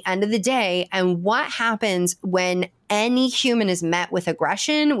 and the end of the day, and what happens when any human is met with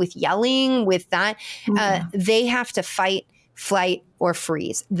aggression, with yelling, with that, they have to fight, flight, or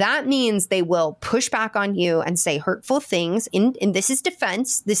freeze. That means they will push back on you and say hurtful things. And this is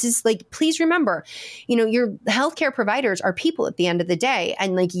defense. This is like, please remember, your healthcare providers are people at the end of the day.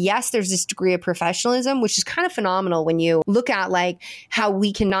 And like, yes, there's this degree of professionalism, which is kind of phenomenal when you look at like how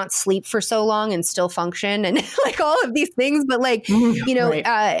we cannot sleep for so long and still function and like all of these things. But like,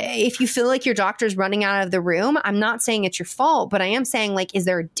 if you feel like your doctor's running out of the room, I'm not saying it's your fault, but I am saying like, is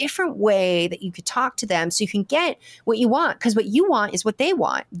there a different way that you could talk to them so you can get what you want? Because what you want is what they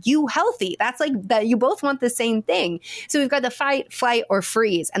want. You healthy. That's like that. You both want the same thing. So we've got the fight, flight, or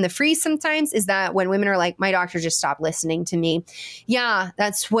freeze. And the freeze sometimes is that when women are like, my doctor just stopped listening to me. Yeah,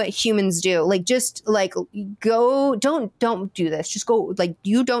 that's what humans do. Like, just like go, don't do this. Just go, like,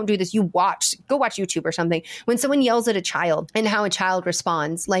 you don't do this. Go watch YouTube or something. When someone yells at a child and how a child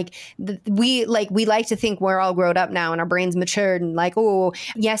responds, like we like to think we're all grown up now and our brains matured and like, oh,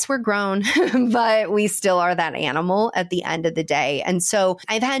 yes, we're grown, but we still are that animal at the end of the day. And so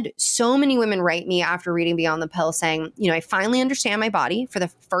I've had so many women write me after reading Beyond the Pill saying, I finally understand my body for the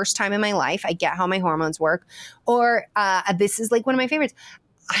first time in my life. I get how my hormones work. Or this is like one of my favorites.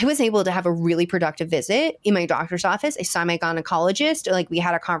 I was able to have a really productive visit in my doctor's office. I saw my gynecologist, like we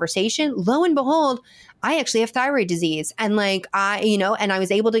had a conversation. Lo and behold, I actually have thyroid disease. And like, and I was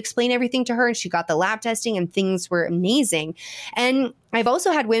able to explain everything to her and she got the lab testing and things were amazing. And I've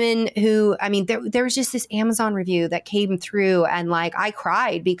also had women who, there was just this Amazon review that came through and like, I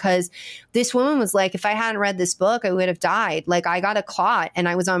cried because this woman was like, if I hadn't read this book, I would have died. Like I got a clot and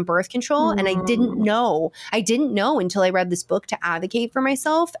I was on birth control and I didn't know until I read this book to advocate for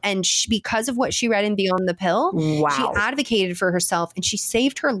myself. And because of what she read in Beyond the Pill, she advocated for herself and she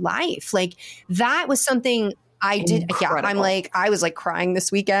saved her life. Like that was something I did. Incredible. Yeah. I was like crying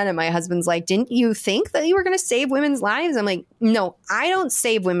this weekend and my husband's like, didn't you think that you were going to save women's lives? I'm like, no, I don't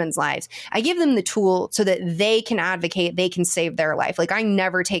save women's lives. I give them the tool so that they can advocate, they can save their life. Like I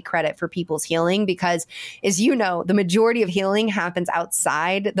never take credit for people's healing because as you know, the majority of healing happens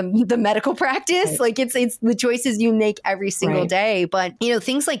outside the medical practice. Right. Like it's the choices you make every single day. But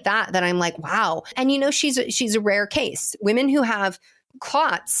things like that I'm like, wow. And she's a rare case. Women who have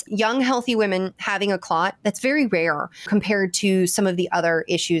clots, young, healthy women having a clot, that's very rare compared to some of the other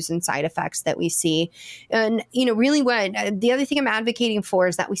issues and side effects that we see. And, really what the other thing I'm advocating for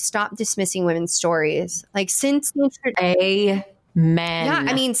is that we stop dismissing women's stories. Like since Amen.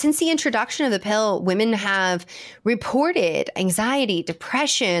 Yeah, since the introduction of the pill, women have reported anxiety,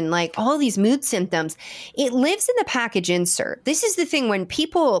 depression, like all these mood symptoms. It lives in the package insert. This is the thing when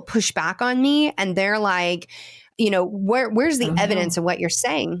people push back on me and they're like, where's the evidence of what you're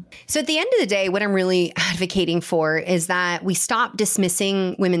saying? So at the end of the day, what I'm really advocating for is that we stop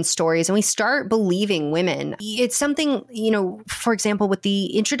dismissing women's stories and we start believing women. It's something, for example, with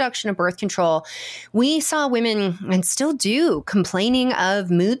the introduction of birth control, we saw women, and still do, complaining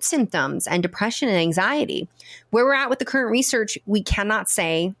of mood symptoms and depression and anxiety. Where we're at with the current research, we cannot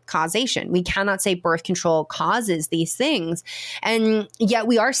say causation. We cannot say birth control causes these things. And yet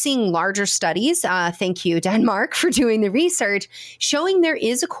we are seeing larger studies, thank you, Denmark, for doing the research, showing there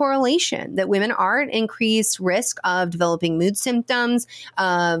is a correlation that women are at increased risk of developing mood symptoms,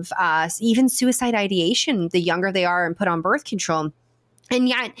 of even suicide ideation the younger they are and put on birth control. And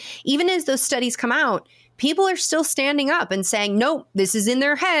yet, even as those studies come out, people are still standing up and saying, nope, this is in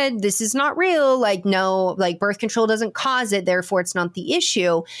their head. This is not real. Like, no, like birth control doesn't cause it. Therefore, it's not the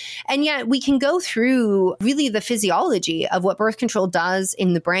issue. And yet we can go through really the physiology of what birth control does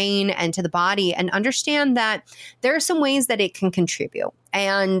in the brain and to the body and understand that there are some ways that it can contribute.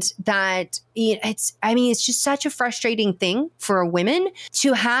 And that it's just such a frustrating thing for women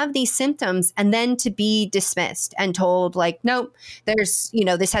to have these symptoms and then to be dismissed and told like, nope, there's,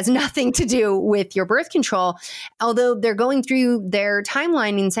 this has nothing to do with your birth control. Although they're going through their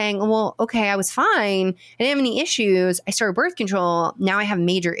timeline and saying, well, okay, I was fine. I didn't have any issues. I started birth control. Now I have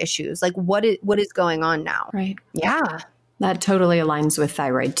major issues. Like what is going on now? Right. Yeah. That totally aligns with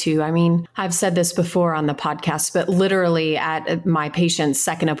thyroid too. I've said this before on the podcast, but literally at my patient's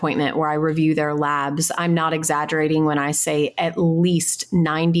second appointment where I review their labs, I'm not exaggerating when I say at least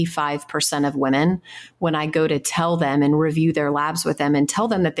 95% of women, when I go to tell them and review their labs with them and tell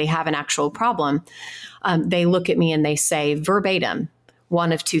them that they have an actual problem, they look at me and they say verbatim,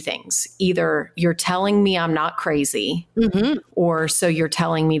 one of two things. Either you're telling me I'm not crazy, or so you're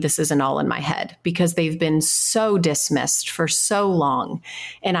telling me this isn't all in my head, because they've been so dismissed for so long.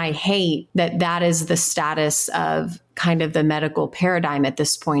 And I hate that is the status of kind of the medical paradigm at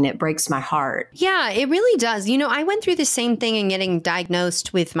this point. It breaks my heart. Yeah, it really does. I went through the same thing in getting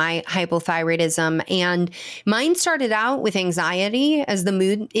diagnosed with my hypothyroidism, and mine started out with anxiety as the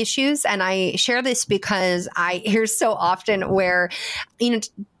mood issues. And I share this because I hear so often where,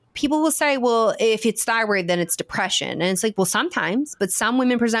 people will say, well, if it's thyroid, then it's depression. And it's like, well, sometimes, but some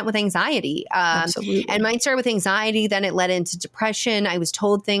women present with anxiety. Absolutely. And mine started with anxiety. Then it led into depression. I was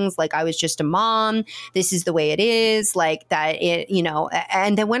told things like I was just a mom. This is the way it is, like that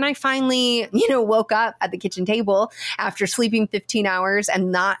and then when I finally, woke up at the kitchen table after sleeping 15 hours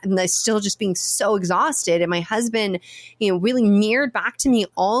and still just being so exhausted. And my husband, really mirrored back to me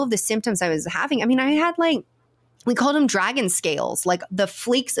all of the symptoms I was having. I mean, I had we called them dragon scales, like the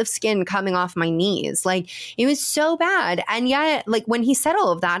flakes of skin coming off my knees. Like it was so bad. And yet, when he said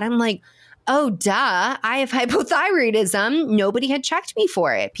all of that, I'm like, oh, duh, I have hypothyroidism. Nobody had checked me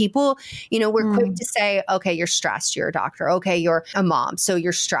for it. People, were quick to say, okay, you're stressed. You're a doctor. Okay, you're a mom. So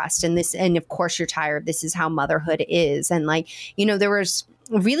you're stressed. And of course you're tired. This is how motherhood is. And there was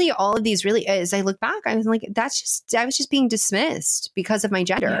really all of these as I look back, I was like, I was just being dismissed because of my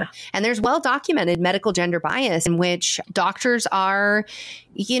gender. Yeah. And there's well-documented medical gender bias in which doctors are,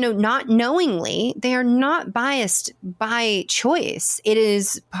 not knowingly, they are not biased by choice. It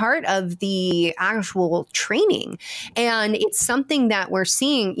is part of the actual training. And it's something that we're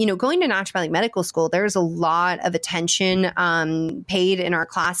seeing, going to naturopathic medical school, there's a lot of attention paid in our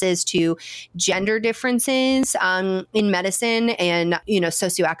classes to gender differences in medicine and,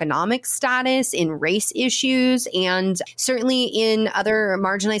 socioeconomic status, in race issues, and certainly in other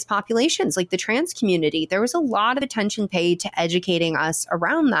marginalized populations like the trans community. There was a lot of attention paid to educating us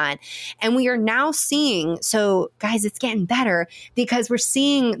around that. And we are now seeing, so guys, it's getting better because we're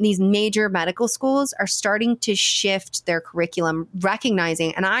seeing these major medical schools are starting to shift their curriculum,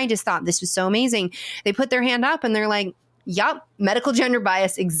 recognizing, and I just thought this was so amazing. They put their hand up and they're like, yup, medical gender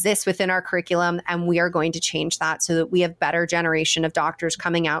bias exists within our curriculum, and we are going to change that so that we have better generation of doctors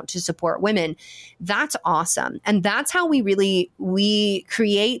coming out to support women. That's awesome. And that's how we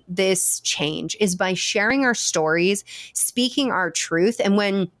create this change, is by sharing our stories, speaking our truth.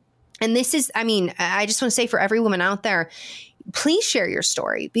 And this is, I just want to say for every woman out there, please share your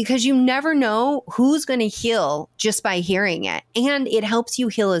story, because you never know who's going to heal just by hearing it. And it helps you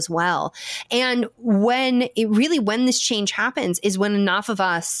heal as well. And when this change happens is when enough of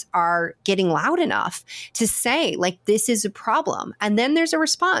us are getting loud enough to say, this is a problem. And then there's a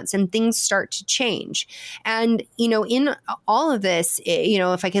response and things start to change. And, in all of this,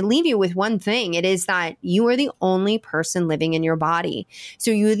 if I can leave you with one thing, it is that you are the only person living in your body. So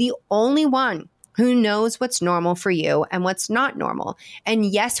you're the only one who knows what's normal for you and what's not normal. And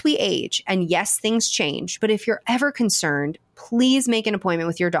yes, we age, and yes, things change. But if you're ever concerned, please make an appointment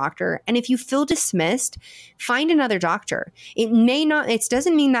with your doctor. And if you feel dismissed, find another doctor. It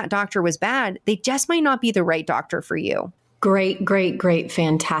doesn't mean that doctor was bad. They just might not be the right doctor for you. Great, great, great,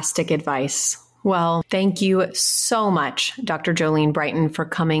 fantastic advice. Well, thank you so much, Dr. Jolene Brighten, for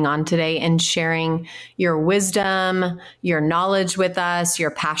coming on today and sharing your wisdom, your knowledge with us, your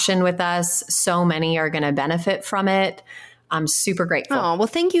passion with us. So many are going to benefit from it. I'm super grateful. Oh, well,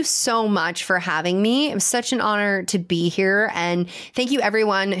 thank you so much for having me. It was such an honor to be here. And thank you,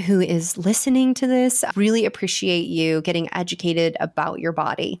 everyone who is listening to this. I really appreciate you getting educated about your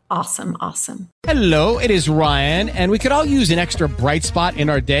body. Awesome. Awesome. Hello, it is Ryan, and we could all use an extra bright spot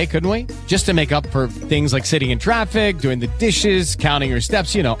in our day, couldn't we? Just to make up for things like sitting in traffic, doing the dishes, counting your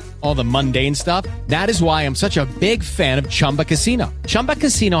steps, all the mundane stuff. That is why I'm such a big fan of Chumba Casino. Chumba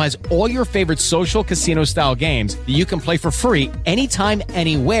Casino has all your favorite social casino style games that you can play for free anytime,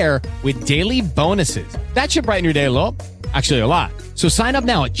 anywhere with daily bonuses. That should brighten your day a little. Actually, a lot. So sign up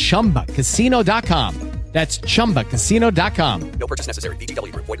now at ChumbaCasino.com. That's ChumbaCasino.com. No purchase necessary.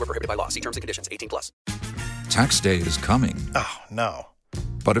 VGW Group. Void where prohibited by law. See terms and conditions. 18+. Tax day is coming. Oh, no.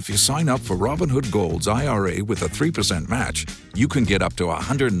 But if you sign up for Robinhood Gold's IRA with a 3% match, you can get up to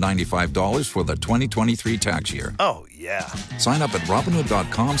 $195 for the 2023 tax year. Oh, yeah. Sign up at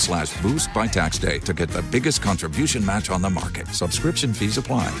Robinhood.com/boost by tax day to get the biggest contribution match on the market. Subscription fees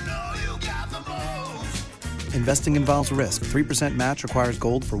apply. Investing involves risk. 3% match requires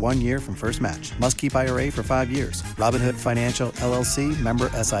gold for 1 year from first match. Must keep IRA for 5 years. Robinhood Financial, LLC, member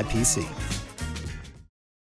SIPC.